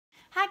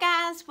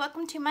guys,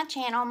 welcome to my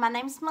channel. My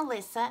name is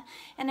Melissa,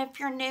 and if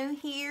you're new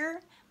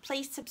here,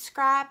 please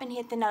subscribe and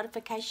hit the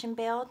notification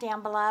bell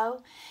down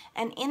below.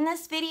 And in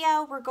this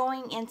video, we're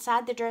going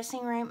inside the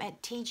dressing room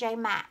at TJ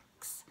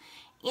Maxx.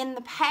 In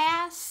the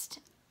past,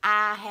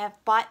 I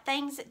have bought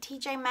things at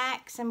TJ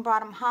Maxx and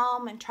brought them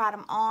home and tried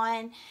them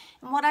on.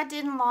 And what I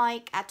didn't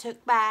like, I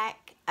took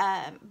back,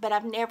 but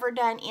I've never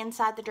done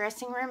inside the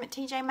dressing room at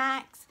TJ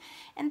Maxx.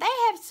 And they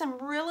have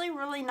some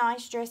really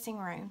nice dressing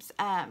rooms.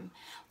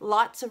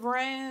 Lots of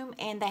room,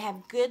 and they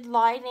have good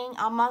lighting,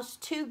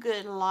 almost too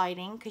good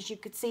lighting, because you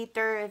could see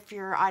through if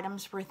your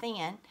items were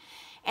thin.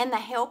 And the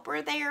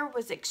helper there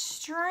was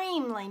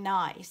extremely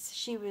nice.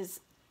 She was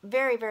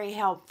very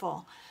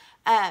helpful.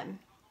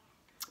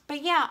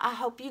 But yeah, I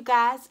hope you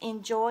guys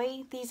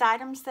enjoy these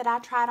items that I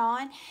tried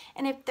on.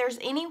 And if there's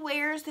any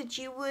wares that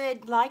you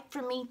would like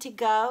for me to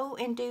go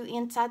and do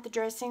inside the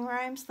dressing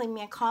rooms, leave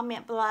me a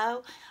comment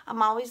below.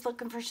 I'm always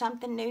looking for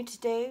something new to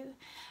do.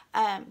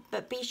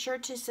 But be sure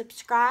to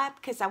subscribe,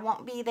 because I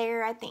won't be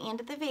there at the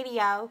end of the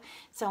video.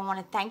 So I want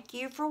to thank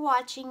you for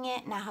watching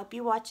it, and I hope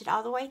you watch it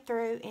all the way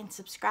through, and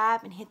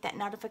subscribe and hit that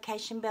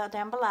notification bell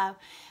down below.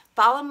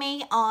 Follow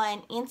me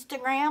on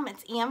Instagram.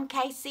 It's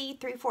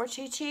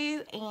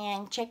MKC3422,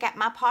 and check out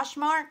my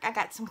Poshmark. I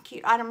got some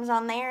cute items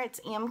on there. It's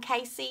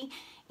MKC,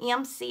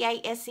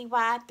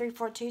 MCASEY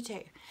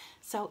 3422.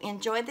 So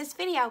enjoy this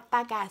video.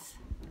 Bye, guys.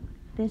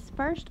 This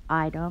first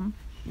item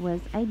was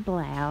a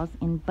blouse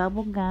in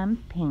bubblegum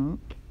pink.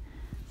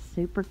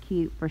 Super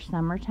cute for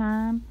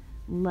summertime.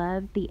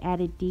 Loved the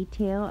added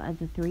detail of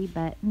the 3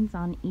 buttons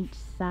on each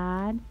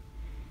side.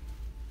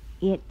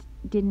 It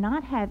did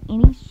not have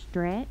any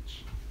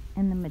stretch,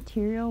 and the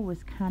material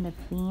was kind of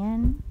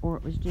thin, or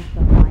it was just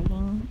the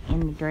lighting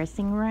in the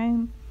dressing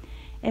room.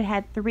 It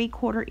had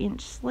 3/4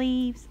 inch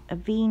sleeves, a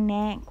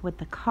V-neck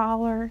with a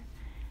collar.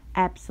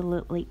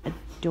 Absolutely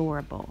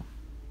adorable.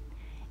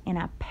 And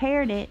I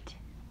paired it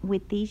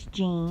with these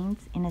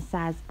jeans in a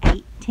size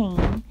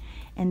 18,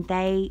 and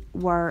they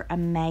were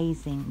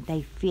amazing.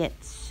 They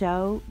fit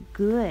so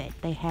good.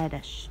 They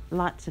had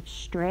lots of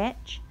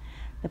stretch.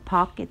 The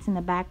pockets in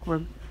the back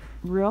were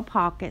real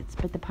pockets,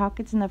 but the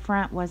pockets in the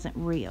front wasn't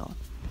real.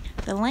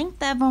 The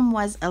length of them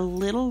was a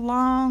little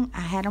long.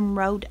 I had them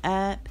rolled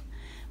up,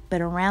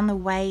 but around the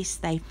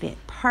waist they fit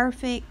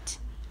perfect.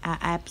 I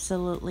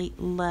absolutely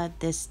love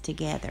this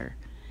together.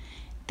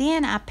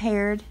 Then I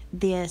paired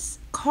this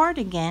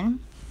cardigan,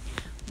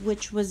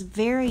 which was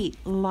very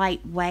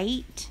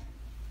lightweight,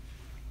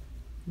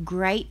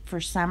 great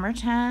for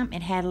summertime.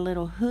 It had a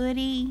little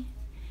hoodie,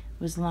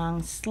 was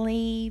long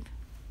sleeve.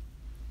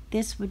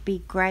 This would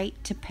be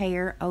great to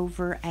pair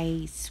over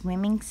a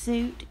swimming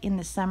suit in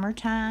the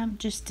summertime,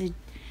 just to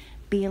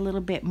be a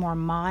little bit more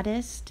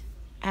modest.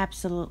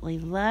 Absolutely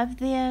love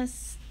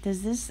this.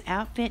 Does this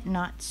outfit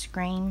not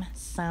scream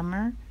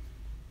summer?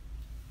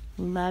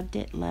 Loved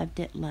it.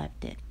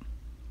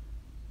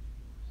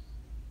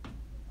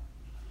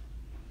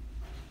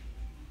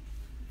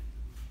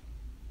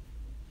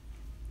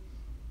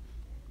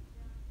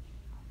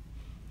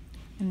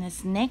 And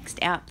this next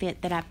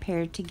outfit that I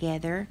paired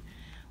together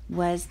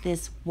was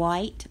this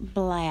white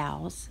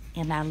blouse,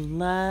 and I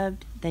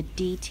loved the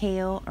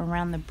detail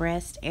around the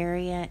breast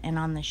area and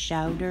on the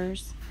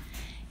shoulders.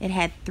 It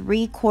had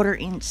 3/4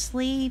 inch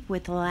sleeve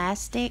with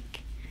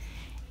elastic,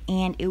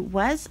 and it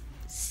was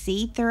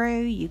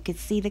see-through. You could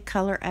see the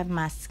color of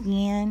my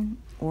skin,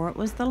 or it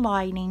was the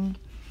lighting.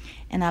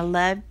 And I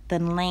loved the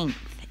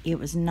length. It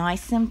was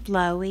nice and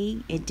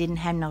flowy. It didn't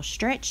have no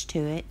stretch to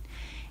it.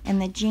 And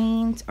the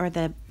jeans or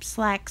the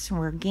slacks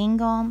were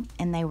gingham,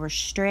 and they were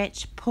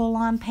stretch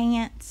pull-on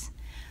pants.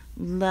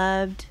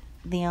 Loved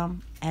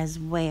them as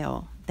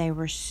well. They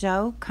were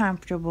so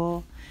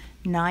comfortable,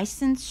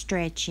 nice and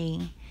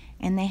stretchy,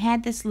 and they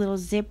had this little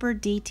zipper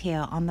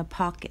detail on the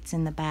pockets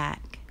in the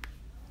back.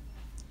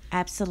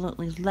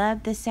 Absolutely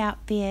love this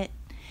outfit.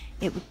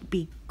 It would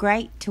be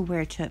great to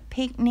wear to a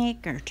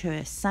picnic or to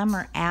a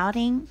summer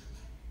outing.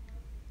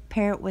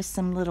 Pair it with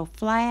some little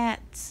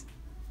flats,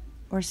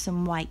 or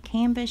some white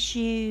canvas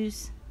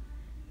shoes,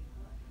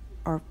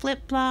 or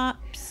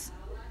flip-flops.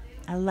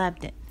 I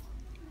loved it.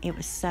 It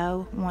was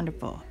so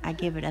wonderful. I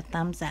give it a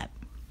thumbs up.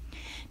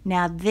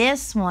 Now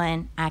this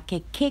one, I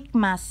could kick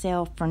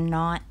myself for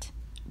not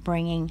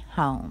bringing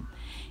home.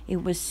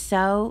 It was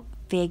so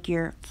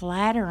figure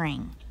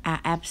flattering. I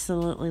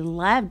absolutely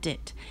loved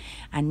it.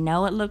 I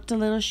know it looked a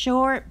little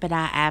short, but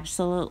I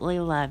absolutely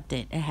loved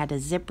it. It had a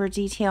zipper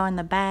detail in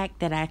the back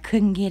that I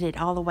couldn't get it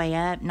all the way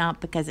up, not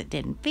because it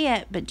didn't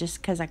fit, but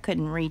just because I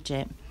couldn't reach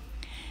it.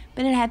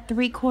 But it had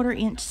 3/4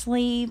 inch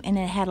sleeve, and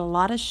it had a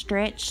lot of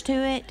stretch to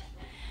it.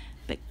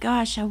 But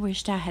gosh, I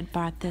wished I had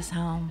brought this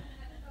home.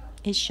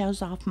 It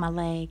shows off my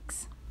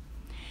legs.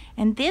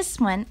 And this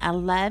one, I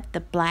loved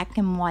the black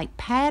and white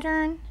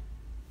pattern,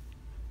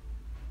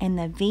 and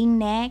the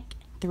V-neck,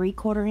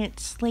 3/4 inch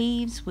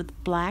sleeves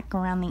with black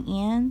around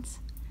the ends.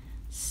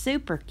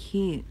 Super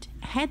cute.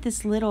 It had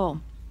this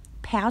little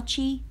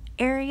pouchy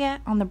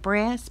area on the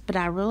breast, but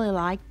I really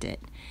liked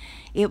it.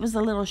 It was a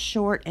little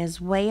short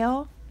as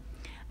well.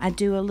 I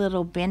do a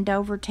little bend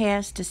over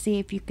test to see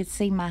if you could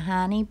see my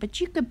hiney, but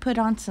you could put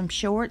on some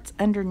shorts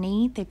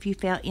underneath if you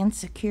felt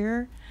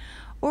insecure,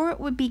 or it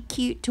would be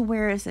cute to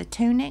wear as a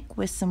tunic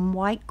with some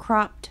white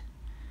cropped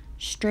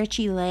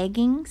stretchy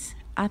leggings.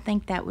 I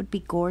think that would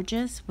be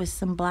gorgeous with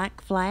some black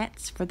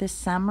flats for this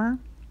summer.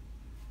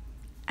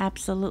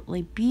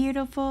 Absolutely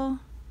beautiful,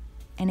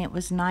 and it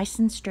was nice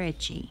and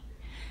stretchy.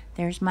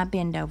 There's my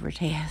bend over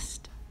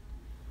test.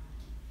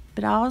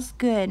 But all's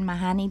good, my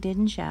honey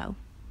didn't show.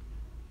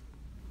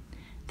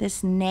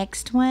 This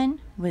next one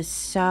was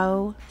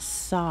so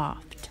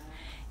soft.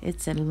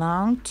 It's a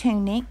long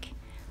tunic.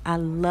 I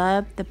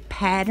love the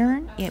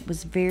pattern. It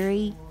was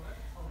very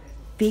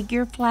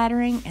figure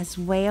flattering as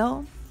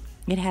well.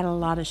 It had a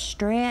lot of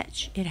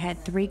stretch. It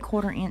had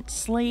 3/4 inch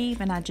sleeve,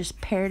 and I just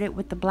paired it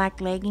with the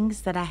black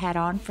leggings that I had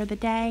on for the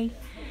day.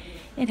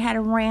 It had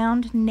a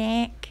round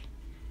neck,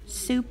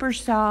 super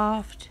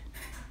soft,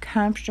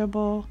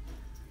 comfortable.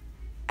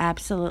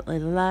 Absolutely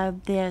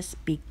love this.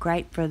 Be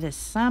great for this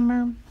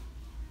summer.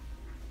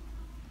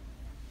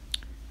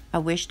 I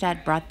wished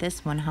I'd brought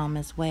this one home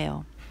as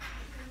well.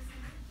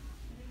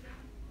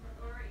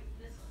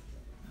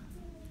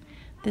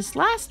 This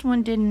last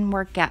one didn't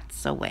work out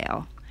so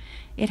well.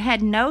 It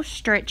had no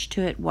stretch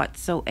to it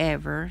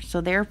whatsoever,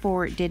 so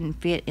therefore it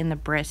didn't fit in the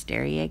breast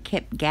area. It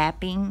kept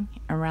gapping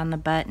around the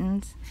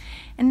buttons.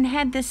 And it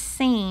had this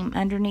seam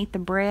underneath the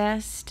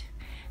breast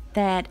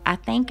that I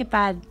think if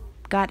I'd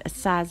got a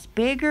size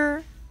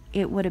bigger,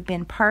 it would have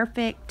been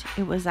perfect.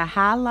 It was a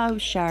high-low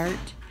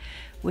shirt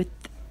with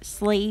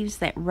sleeves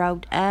that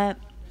rolled up.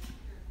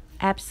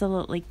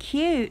 Absolutely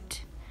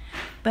cute,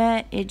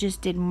 but it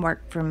just didn't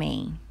work for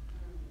me.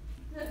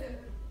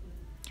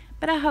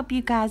 But I hope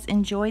you guys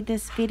enjoyed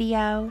this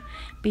video.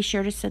 Be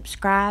sure to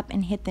subscribe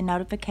and hit the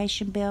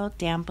notification bell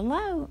down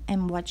below,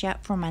 and watch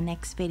out for my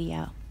next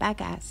video. Bye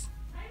guys.